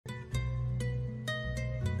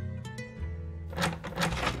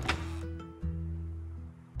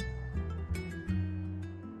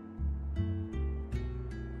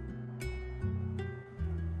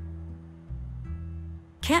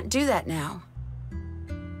can't do that now.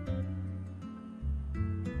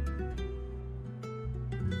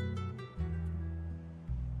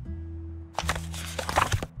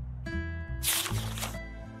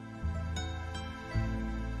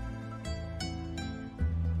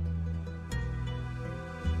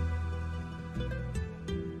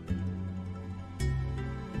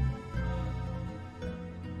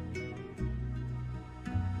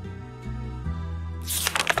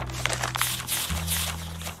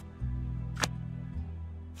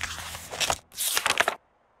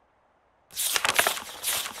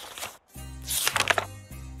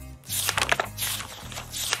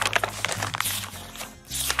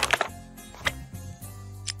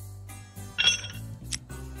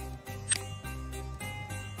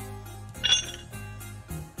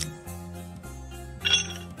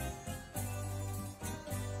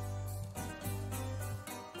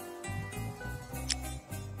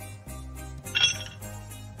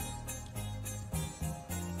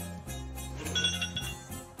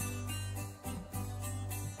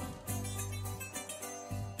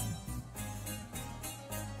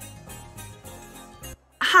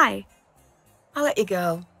 Hi. I'll let you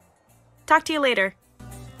go. Talk to you later.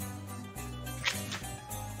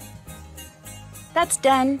 That's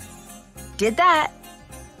done. Did that.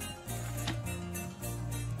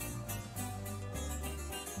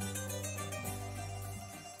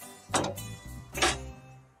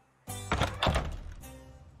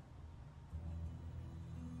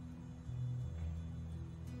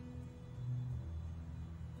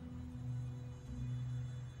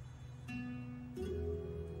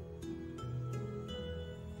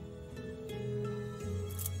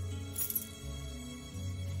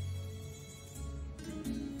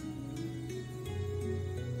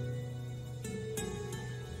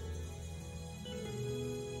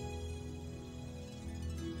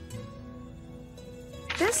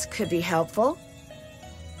 This could be helpful.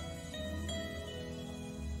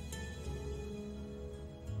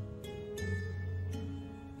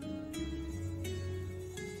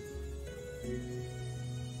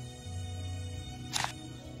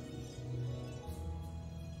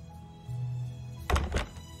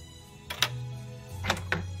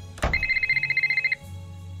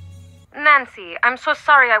 Nancy, I'm so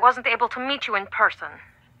sorry I wasn't able to meet you in person.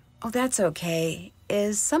 Oh, that's okay.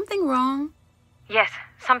 Is something wrong? Yes,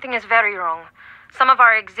 something is very wrong. Some of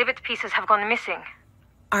our exhibit pieces have gone missing.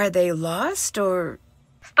 Are they lost or...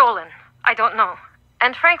 Stolen. I don't know.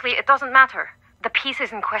 And frankly, it doesn't matter. The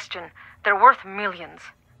pieces in question, they're worth millions.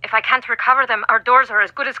 If I can't recover them, our doors are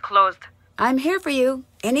as good as closed. I'm here for you.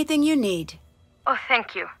 Anything you need. Oh,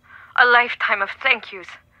 thank you. A lifetime of thank yous.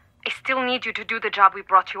 I still need you to do the job we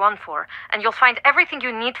brought you on for, and you'll find everything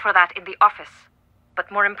you need for that in the office.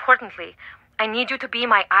 But more importantly, I need you to be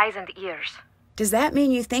my eyes and ears. Does that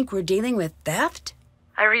mean you think we're dealing with theft?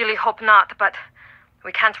 I really hope not, but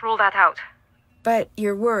we can't rule that out. But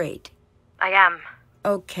you're worried. I am.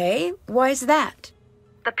 Okay, why's that?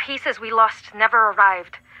 The pieces we lost never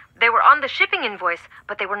arrived. They were on the shipping invoice,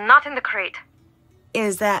 but they were not in the crate.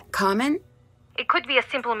 Is that common? It could be a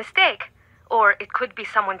simple mistake, or it could be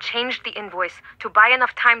someone changed the invoice to buy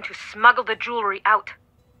enough time to smuggle the jewelry out.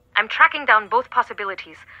 I'm tracking down both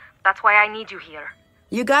possibilities. That's why I need you here.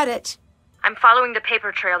 You got it. I'm following the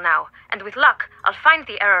paper trail now, and with luck, I'll find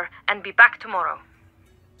the error and be back tomorrow.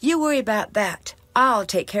 You worry about that. I'll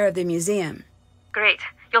take care of the museum. Great.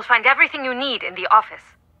 You'll find everything you need in the office.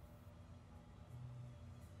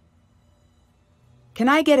 Can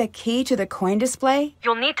I get a key to the coin display?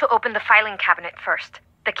 You'll need to open the filing cabinet first.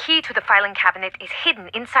 The key to the filing cabinet is hidden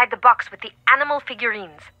inside the box with the animal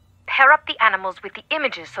figurines. Pair up the animals with the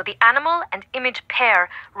images so the animal and image pair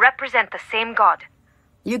represent the same god.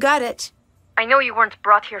 You got it. I know you weren't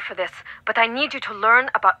brought here for this, but I need you to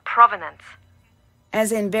learn about provenance.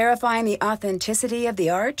 As in verifying the authenticity of the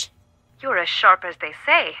art? You're as sharp as they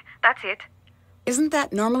say. That's it. Isn't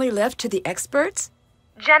that normally left to the experts?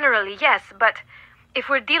 Generally, yes, but if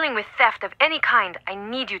we're dealing with theft of any kind, I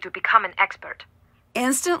need you to become an expert.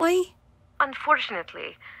 Instantly?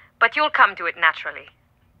 Unfortunately, but you'll come to it naturally.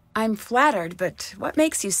 I'm flattered, but what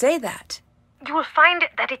makes you say that? You will find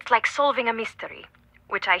that it's like solving a mystery,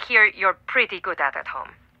 which I hear you're pretty good at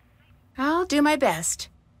home. I'll do my best.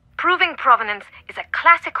 Proving provenance is a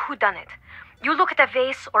classic whodunit. You look at a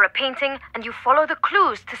vase or a painting and you follow the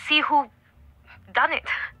clues to see who done it.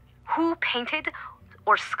 Who painted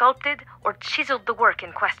or sculpted or chiseled the work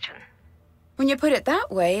in question. When you put it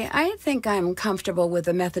that way, I think I'm comfortable with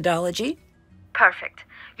the methodology. Perfect.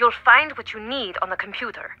 You'll find what you need on the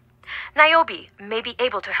computer. Niobe may be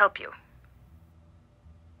able to help you.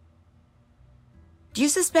 Do you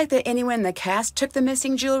suspect that anyone in the cast took the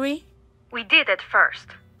missing jewelry? We did at first.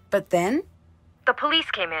 But then? The police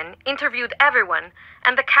came in, interviewed everyone,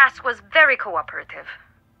 and the cast was very cooperative.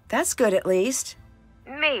 That's good at least.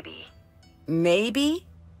 Maybe. Maybe?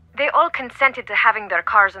 They all consented to having their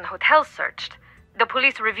cars and hotels searched. The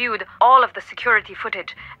police reviewed all of the security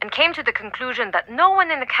footage and came to the conclusion that no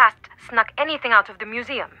one in the cast snuck anything out of the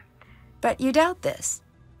museum. But you doubt this.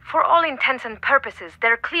 For all intents and purposes,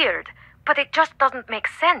 they're cleared, but it just doesn't make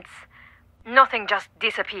sense. Nothing just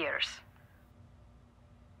disappears.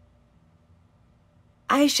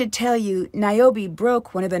 I should tell you, Niobe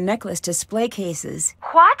broke one of the necklace display cases.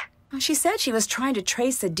 What? She said she was trying to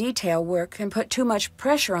trace the detail work and put too much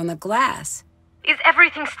pressure on the glass. Is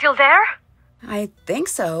everything still there? I think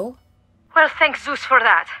so. Well, thank Zeus for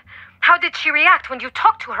that. How did she react when you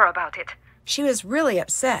talked to her about it? She was really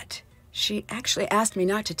upset. She actually asked me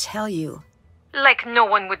not to tell you. Like no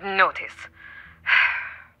one would notice.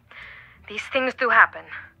 These things do happen.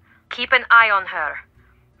 Keep an eye on her.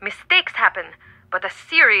 Mistakes happen, but a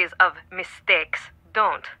series of mistakes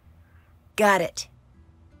don't. Got it.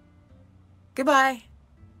 Goodbye.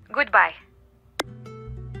 Goodbye.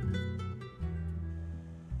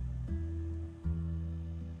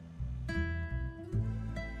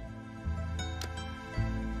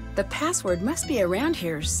 The password must be around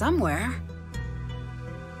here somewhere.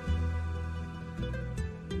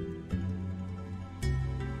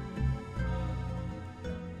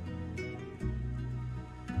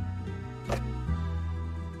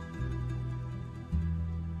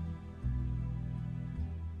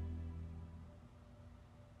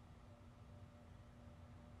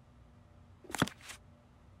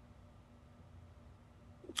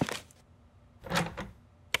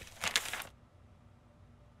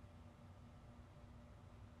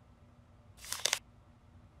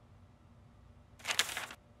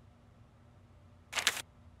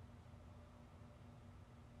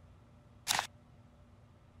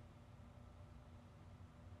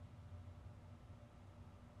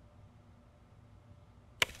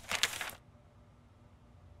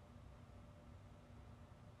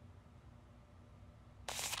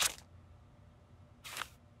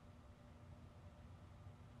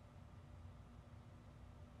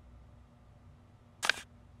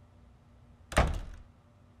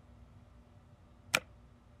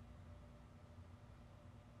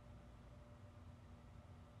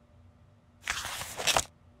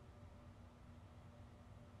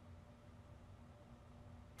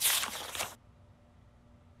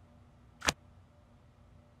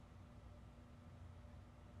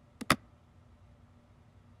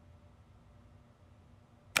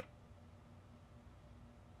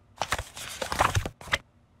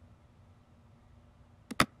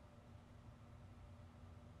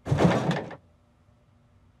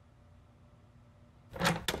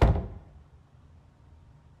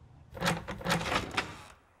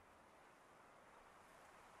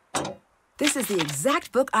 This is the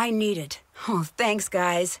exact book I needed. Oh, thanks,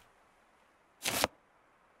 guys.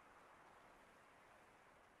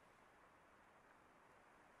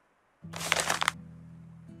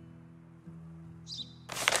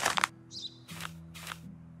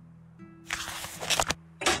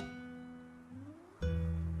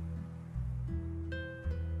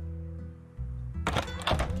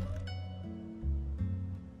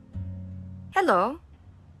 Hello.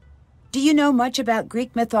 Do you know much about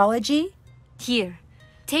Greek mythology? Here,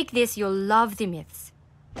 take this, you'll love the myths.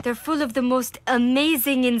 They're full of the most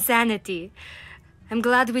amazing insanity. I'm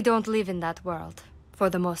glad we don't live in that world, for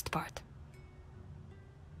the most part.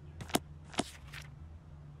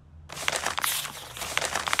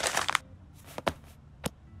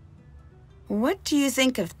 What do you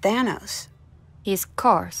think of Thanos? He's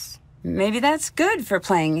coarse. Maybe that's good for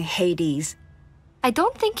playing Hades. I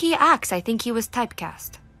don't think he acts, I think he was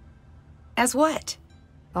typecast. As what?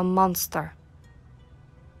 A monster.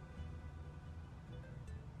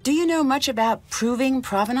 Do you know much about proving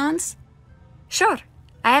provenance? Sure,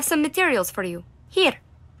 I have some materials for you. Here.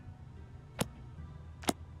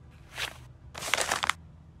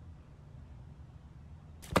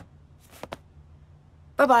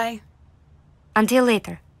 Bye-bye. Until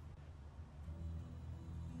later.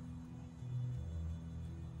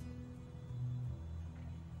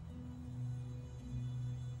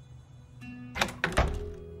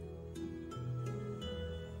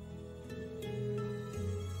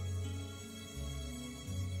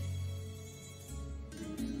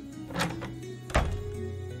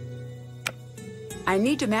 I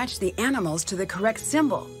need to match the animals to the correct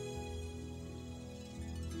symbol.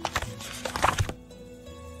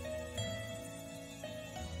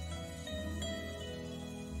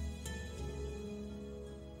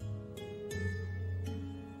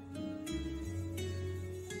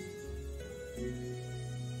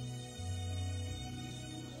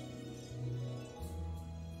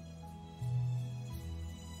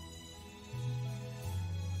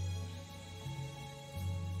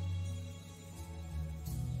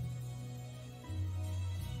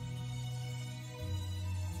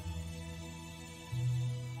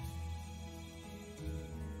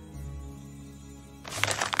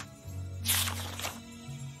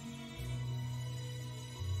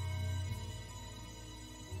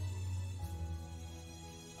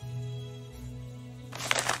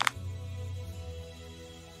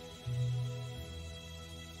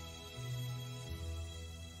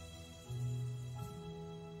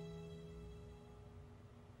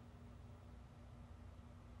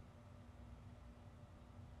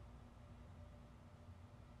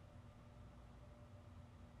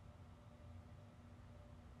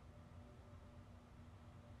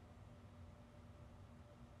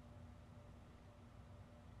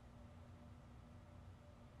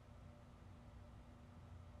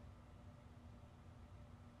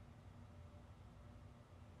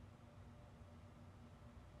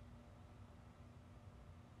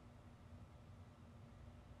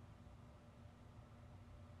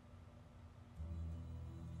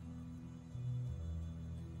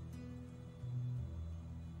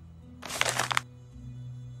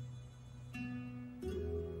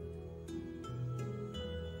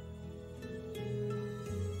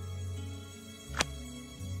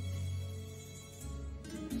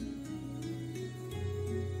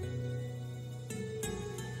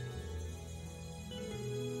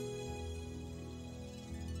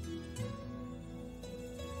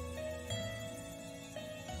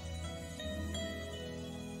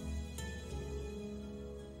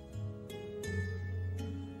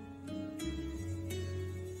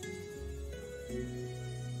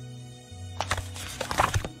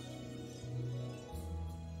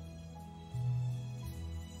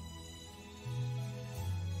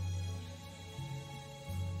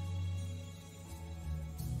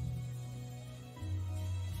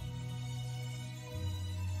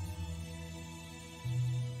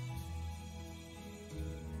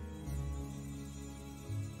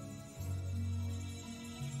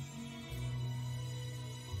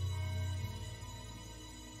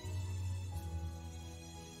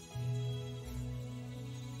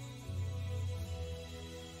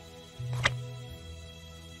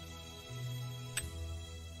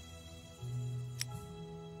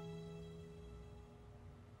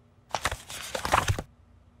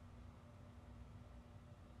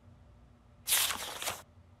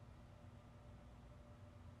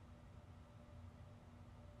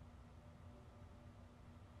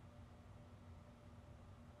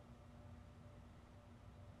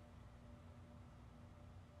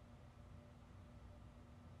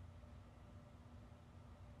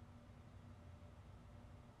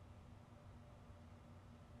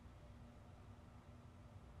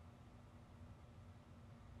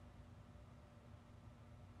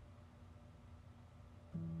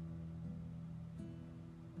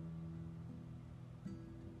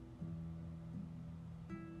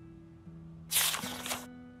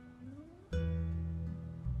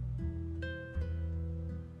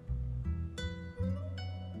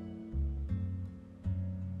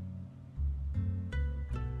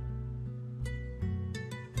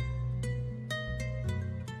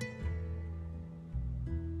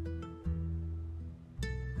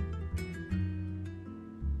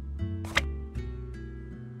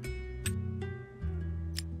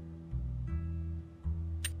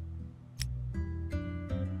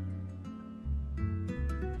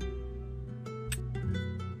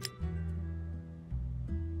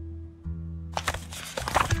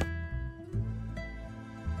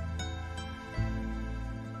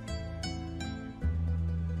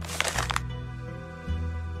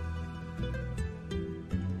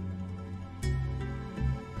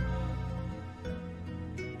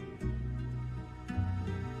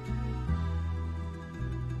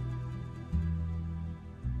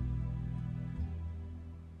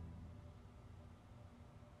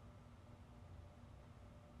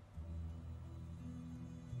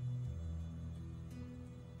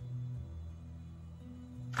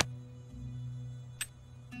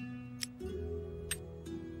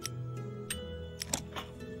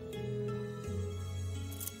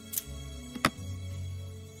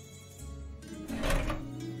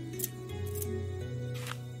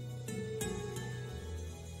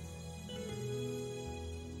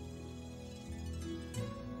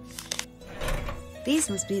 These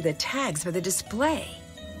must be the tags for the display.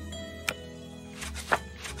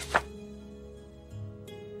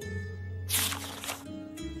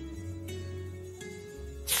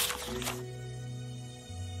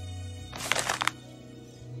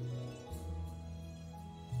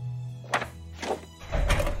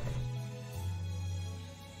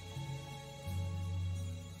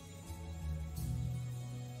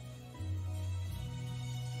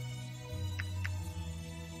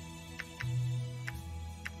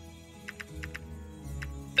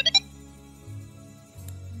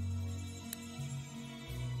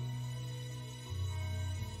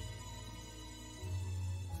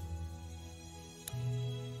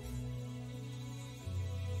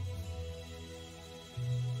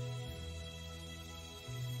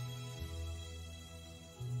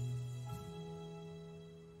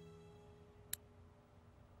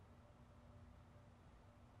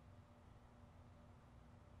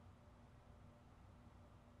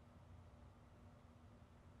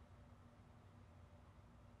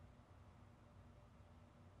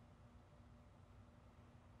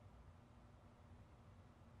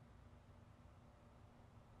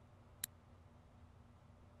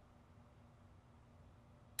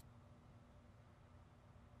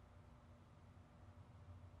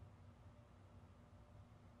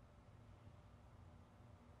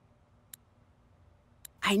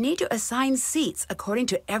 I need to assign seats according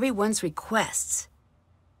to everyone's requests.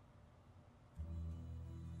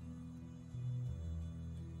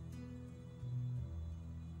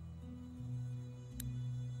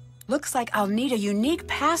 Looks like I'll need a unique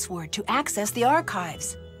password to access the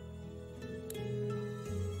archives.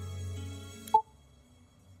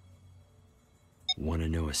 Want to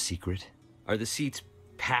know a secret? Are the seats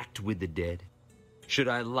packed with the dead? Should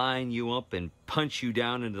I line you up and punch you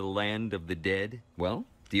down into the land of the dead? Well,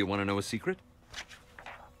 do you want to know a secret?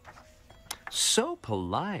 So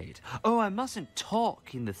polite. Oh, I mustn't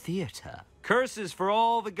talk in the theater. Curses for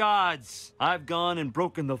all the gods. I've gone and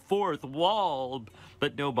broken the fourth wall.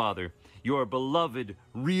 But no bother. Your beloved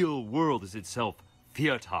real world is itself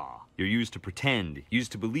theater. You're used to pretend,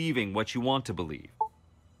 used to believing what you want to believe.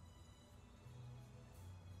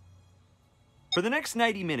 For the next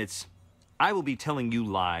 90 minutes, I will be telling you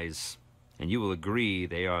lies, and you will agree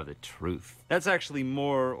they are the truth. That's actually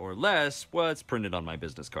more or less what's printed on my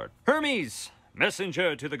business card. Hermes,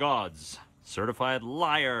 messenger to the gods, certified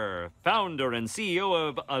liar, founder and CEO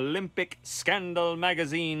of Olympic Scandal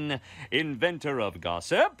magazine, inventor of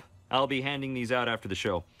gossip. I'll be handing these out after the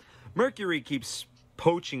show. Mercury keeps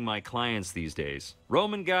poaching my clients these days.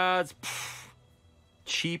 Roman gods,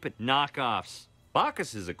 cheap knockoffs.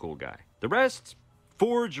 Bacchus is a cool guy. The rest,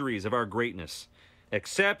 forgeries of our greatness.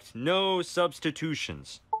 Accept no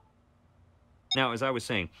substitutions. Now, as I was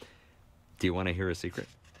saying, do you want to hear a secret?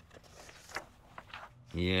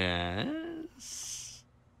 Yes.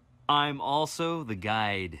 I'm also the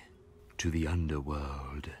guide to the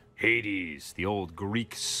underworld. Hades, the old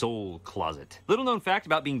Greek soul closet. Little known fact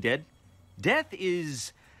about being dead. Death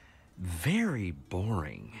is very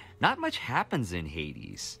boring. Not much happens in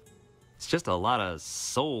Hades. It's just a lot of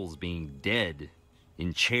souls being dead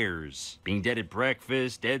in chairs, being dead at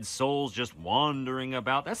breakfast, dead souls just wandering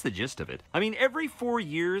about. That's the gist of it. I mean, every 4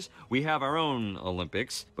 years we have our own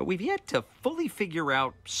Olympics, but we've yet to fully figure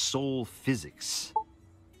out soul physics.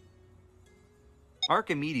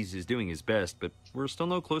 Archimedes is doing his best, but we're still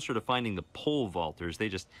no closer to finding the pole vaulters. They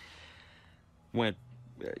just went,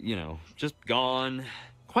 just gone.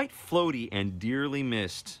 Quite floaty and dearly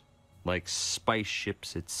missed, like spice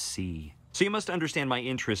ships at sea. So you must understand my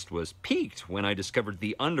interest was piqued when I discovered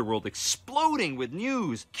the underworld exploding with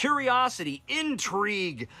news, curiosity,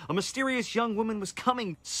 intrigue. A mysterious young woman was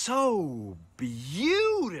coming, so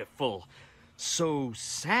beautiful, so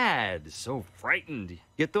sad, so frightened.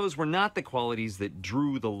 Yet those were not the qualities that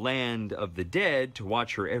drew the land of the dead to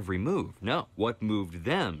watch her every move. No, what moved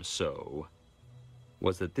them so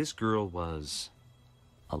was that this girl was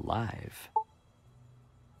alive.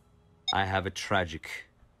 I have a tragic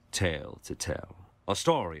tale to tell. A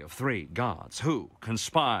story of 3 gods who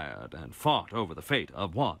conspired and fought over the fate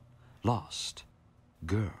of one lost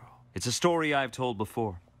girl. It's a story I've told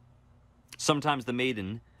before. Sometimes the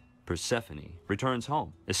maiden, Persephone, returns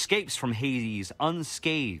home, escapes from Hades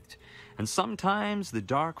unscathed, and sometimes the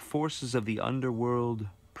dark forces of the underworld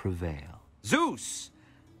prevail. Zeus!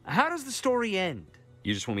 How does the story end?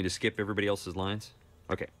 You just want me to skip everybody else's lines?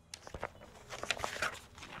 Okay.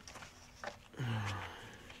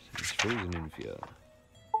 It's frozen in fear.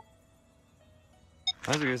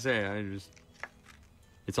 I was gonna say,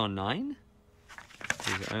 it's on 9?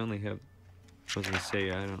 I only have, I was gonna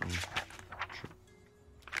say, I don't know.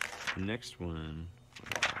 next one,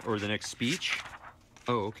 or the next speech.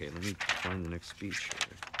 Oh, okay, let me find the next speech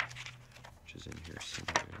here, which is in here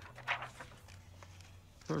somewhere.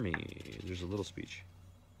 Hermes, there's a little speech.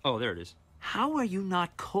 Oh, there it is. How are you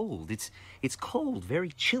not cold? It's cold, very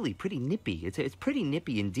chilly, pretty nippy. It's pretty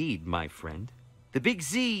nippy indeed, my friend. The big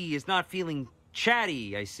Z is not feeling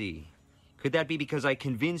chatty, I see. Could that be because I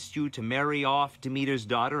convinced you to marry off Demeter's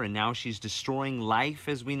daughter and now she's destroying life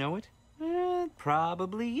as we know it?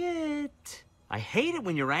 Probably it. I hate it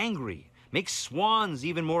when you're angry. Makes swans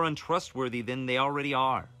even more untrustworthy than they already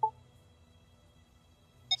are.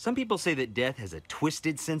 Some people say that death has a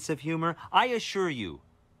twisted sense of humor. I assure you,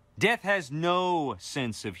 death has no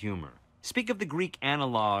sense of humor. Speak of the Greek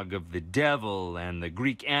analog of the devil, and the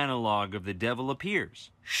Greek analog of the devil appears.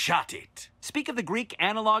 Shut it. Speak of the Greek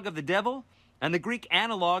analog of the devil, and the Greek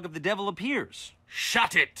analog of the devil appears.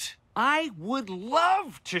 Shut it. I would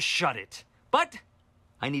love to shut it, but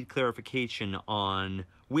I need clarification on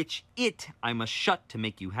which it I must shut to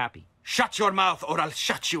make you happy. Shut your mouth, or I'll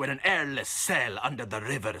shut you in an airless cell under the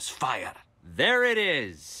river's fire. There it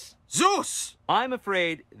is. Zeus! I'm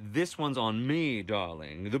afraid this one's on me,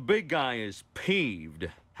 darling. The big guy is peeved.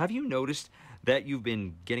 Have you noticed that you've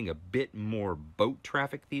been getting a bit more boat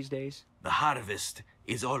traffic these days? The harvest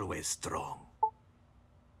is always strong.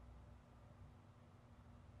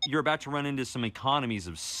 You're about to run into some economies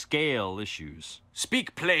of scale issues.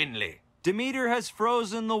 Speak plainly. Demeter has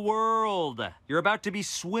frozen the world. You're about to be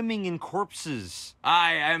swimming in corpses.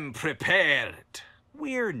 I am prepared.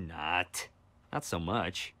 We're not. Not so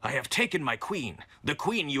much. I have taken my queen, the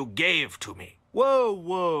queen you gave to me. Whoa,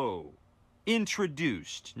 whoa.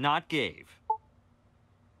 Introduced, not gave.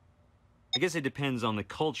 I guess it depends on the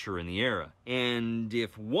culture and the era. And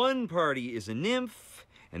if one party is a nymph,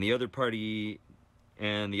 and the other party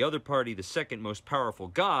the second most powerful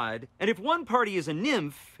god, and if one party is a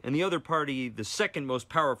nymph, and the other party the second most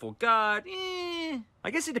powerful god,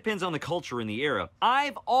 I guess it depends on the culture and the era.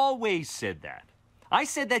 I've always said that. I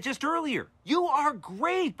said that just earlier. You are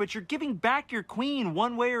great, but you're giving back your queen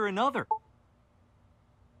one way or another.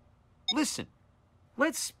 Listen,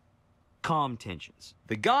 let's calm tensions.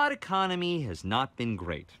 The god economy has not been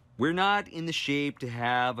great. We're not in the shape to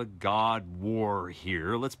have a god war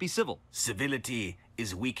here. Let's be civil. Civility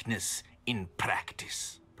is weakness in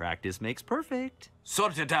practice. Practice makes perfect.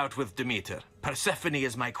 Sort it out with Demeter. Persephone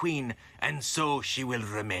is my queen, and so she will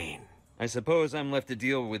remain. I suppose I'm left to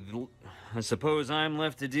deal with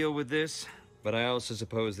this, but I also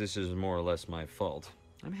suppose this is more or less my fault.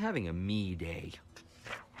 I'm having a me day.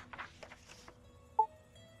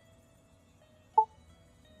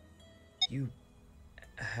 You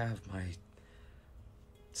have my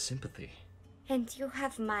sympathy. And you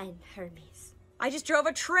have mine, Hermes. I just drove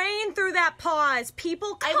a train through that pause.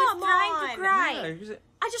 People, come I was trying to cry. Yeah,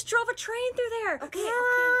 I just drove a train through there. Okay.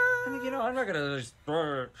 I mean, I'm not gonna just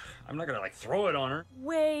throw it on her.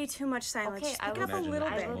 Way too much silence. Okay, Just I pick it up a will- little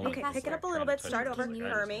I bit. will Okay, make pick it up a faster. little bit. Start over. Can you-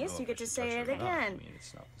 Hermes, you get to say it again.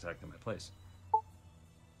 It's not exactly my place.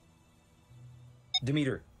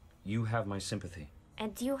 Demeter, you have my sympathy.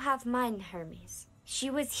 And you have mine, Hermes. She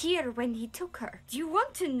was here when he took her. Do you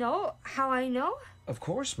want to know how I know? Of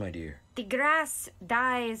course, my dear. The grass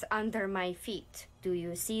dies under my feet. Do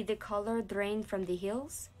you see the color drain from the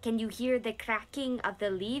hills? Can you hear the cracking of the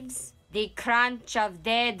leaves? The crunch of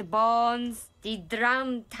dead bones? The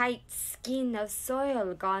drum-tight skin of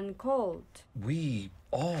soil gone cold? We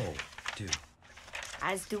all do.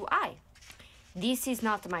 As do I. This is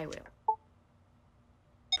not my will.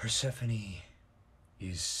 Persephone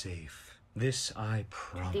is safe. This I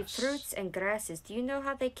promise. The fruits and grasses, do you know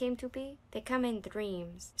how they came to be? They come in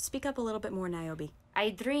dreams. Speak up a little bit more, Niobe.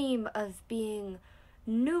 I dream of being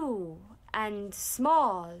new and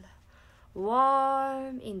small,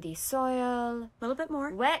 warm in the soil, A little bit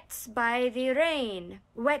more. wet by the rain,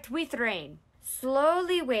 wet with rain,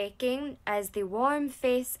 slowly waking as the warm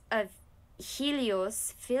face of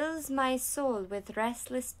Helios fills my soul with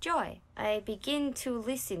restless joy. I begin to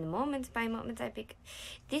listen moment by moment.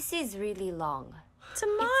 This is really long. It's a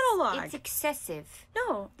monologue. It's excessive.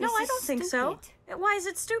 No, This I is don't think so. stupid. Why is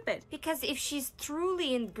it stupid? Because if she's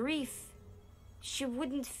truly in grief, she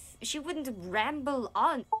wouldn't ramble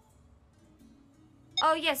on.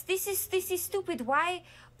 Oh yes, this is stupid. Why?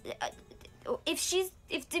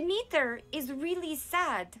 If Demeter is really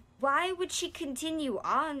sad, why would she continue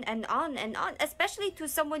on and on and on, especially to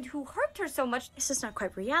someone who hurt her so much? This is not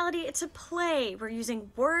quite reality. It's a play. We're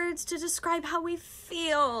using words to describe how we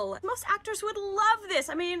feel. Most actors would love this.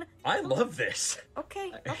 I mean, I love this.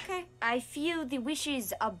 Okay. I feel the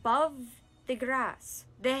wishes above the grass.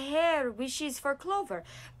 The hare wishes for clover.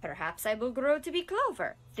 Perhaps I will grow to be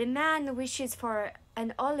clover. The man wishes for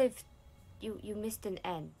an olive. You missed an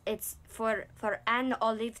N. It's for an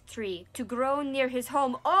olive tree to grow near his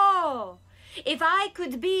home. Oh! If I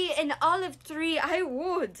could be an olive tree, I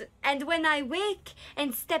would. And when I wake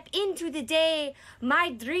and step into the day,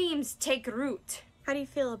 my dreams take root. How do you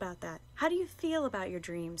feel about that? How do you feel about your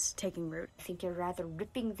dreams taking root? I think you're rather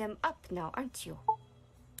ripping them up now, aren't you?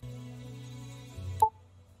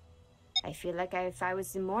 I feel like if I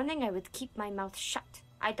was in morning, I would keep my mouth shut.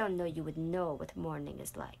 I don't know you would know what morning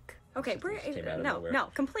is like. Okay, Came out of nowhere. no,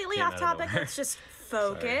 completely Came off out of topic. nowhere. Let's just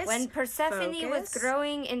focus. When Persephone was Focus.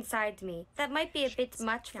 growing inside me, that might be a bit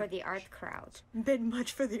much for the art crowd. Bit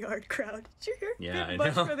much for the art crowd. Did you hear? Yeah, Bit I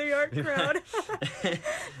much know. for the art crowd.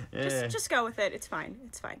 Eh. just go with it. It's fine.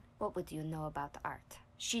 It's fine. What would you know about art?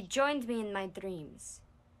 She joined me in my dreams.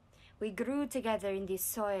 We grew together in the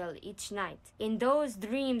soil each night. In those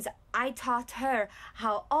dreams, I taught her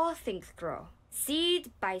how all things grow.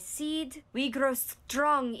 Seed by seed, we grow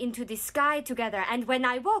strong into the sky together. And when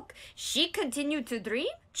I woke, she continued to dream.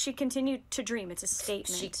 She continued to dream. It's a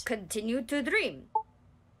statement. She continued to dream.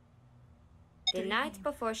 The night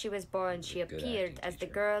before she was born, she Good appeared acting as the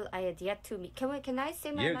teacher. girl I had yet to meet. Can I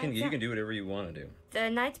say my You lines can out? do whatever you want to do. The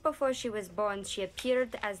night before she was born, she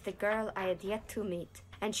appeared as the girl I had yet to meet,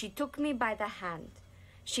 and she took me by the hand.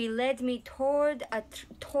 She led me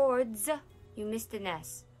towards. You missed an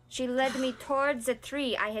S. She led me towards a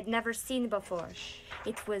tree I had never seen before.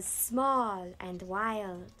 It was small and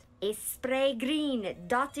wild, a spray green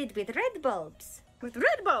dotted with red bulbs. With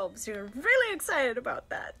red bulbs. You're really excited about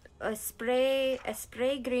that. A spray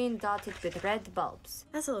green dotted with red bulbs.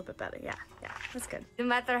 That's a little bit better. Yeah, that's good. No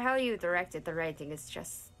matter how you directed the writing, it's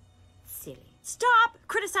just silly. Stop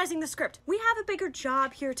criticizing the script. We have a bigger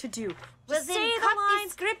job here to do. Well, Just then say cut the the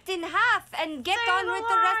lines. script in half and get Say on the with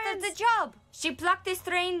the rest of the lines. job. She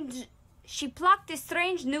plucked a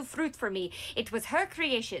strange new fruit for me. It was her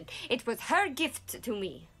creation. It was her gift to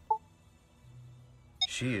me.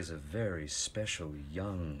 She is a very special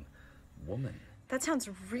young woman. That sounds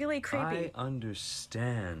really creepy. I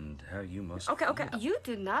understand how you must. Okay. You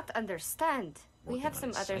do not understand. We Working have on some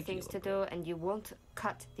his other psyche things a to little do, and you won't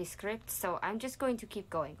cut the script, so I'm just going to keep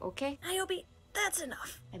going, okay? Niobe, that's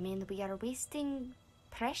enough. I mean, we are wasting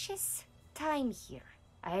precious time here.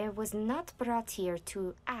 I was not brought here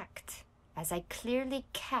to act, as I clearly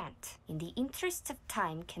can't. In the interest of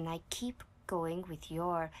time, can I keep going with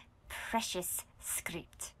your precious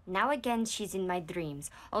script? Now again, she's in my dreams,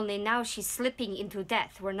 only now she's slipping into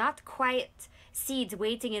death. We're not quiet seeds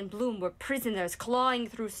waiting in bloom. We're prisoners clawing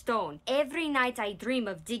through stone. Every night I dream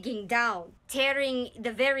of digging down, tearing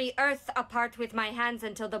the very earth apart with my hands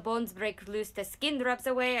until the bones break loose, the skin rubs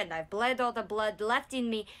away, and I've bled all the blood left in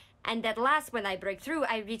me. And at last, when I break through,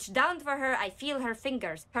 I reach down for her, I feel her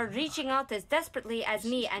fingers, her reaching out as desperately as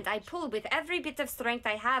me, and I pull with every bit of strength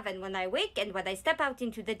I have, and when I wake and when I step out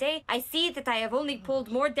into the day, I see that I have only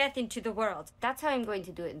pulled more death into the world. That's how I'm going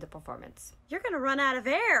to do it in the performance. You're gonna run out of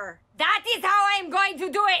air. That is how I'm going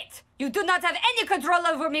to do it! You do not have any control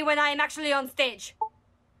over me when I am actually on stage.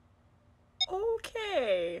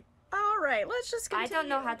 Okay. All right, let's just continue. I don't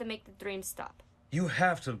know how to make the dream stop. You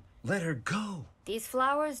have to let her go. These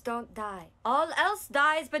flowers don't die. All else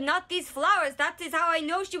dies, but not these flowers. That is how I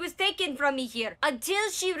know she was taken from me here. Until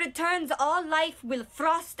she returns, all life will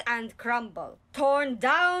frost and crumble, torn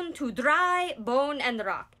down to dry bone and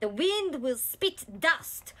rock. The wind will spit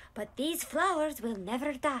dust, but these flowers will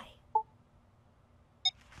never die.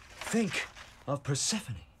 Think of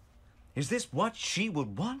Persephone. Is this what she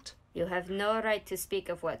would want? You have no right to speak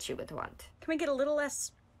of what she would want. Can we get a little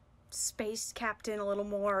less space captain, a little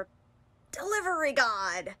more delivery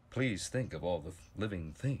god? Please think of all the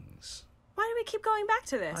living things. Why do we keep going back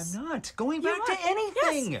to this? I'm not going You back to are.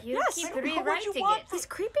 anything. Yes. You Yes, keep I don't know what you rewriting want. it. He's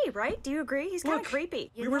creepy, right? Do you agree? He's kind of Look, creepy.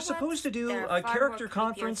 You we know were what? supposed to do There a are far character more creepier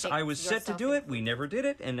conference. I things was you're set to do it. We never did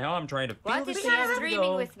it, and now I'm trying to feel What the if she same. is dreaming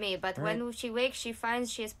Go. with me, but All when she wakes, she finds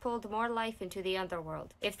she has pulled more life into the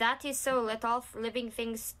underworld? If that is so, let all living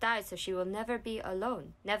things die so she will never be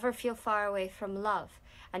alone, never feel far away from love.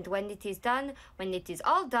 And when it is done, when it is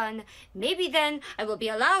all done, maybe then I will be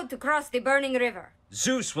allowed to cross the burning river.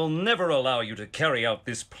 Zeus will never allow you to carry out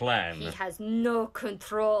this plan. He has no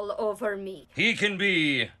control over me. He can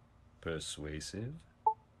be persuasive.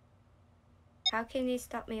 How can he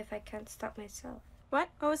stop me if I can't stop myself? What?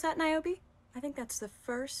 What was that, Niobe? I think that's the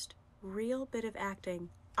first real bit of acting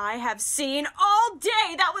I have seen all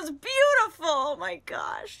day. That was beautiful. Oh my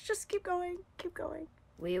gosh. Just keep going. Keep going.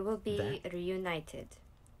 We will be reunited,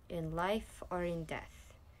 in life or in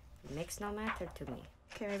death. It makes no matter to me.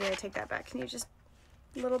 Okay, maybe I take that back. Can you just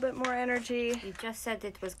a little bit more energy? You just said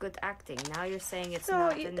it was good acting. Now you're saying it's No,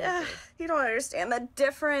 not you, energy. you don't understand the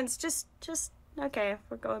difference. Just, okay,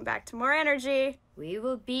 we're going back to more energy. We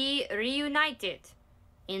will be reunited.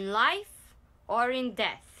 In life or in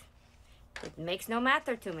death. It makes no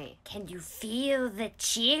matter to me. Can you feel the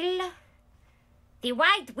chill? The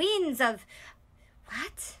white winds of...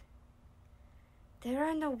 What? There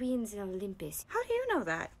are no winds in Olympus. How do you know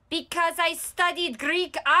that? Because I studied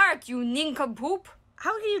Greek art, you nincompoop.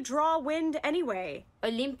 How do you draw wind anyway?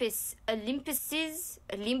 Olympus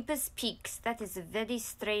peaks. That is a very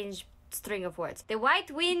strange string of words. The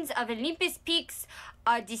white winds of Olympus peaks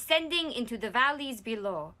are descending into the valleys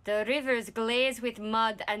below. The rivers glaze with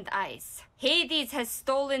mud and ice. Hades has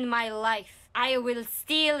stolen my life. I will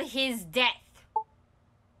steal his death.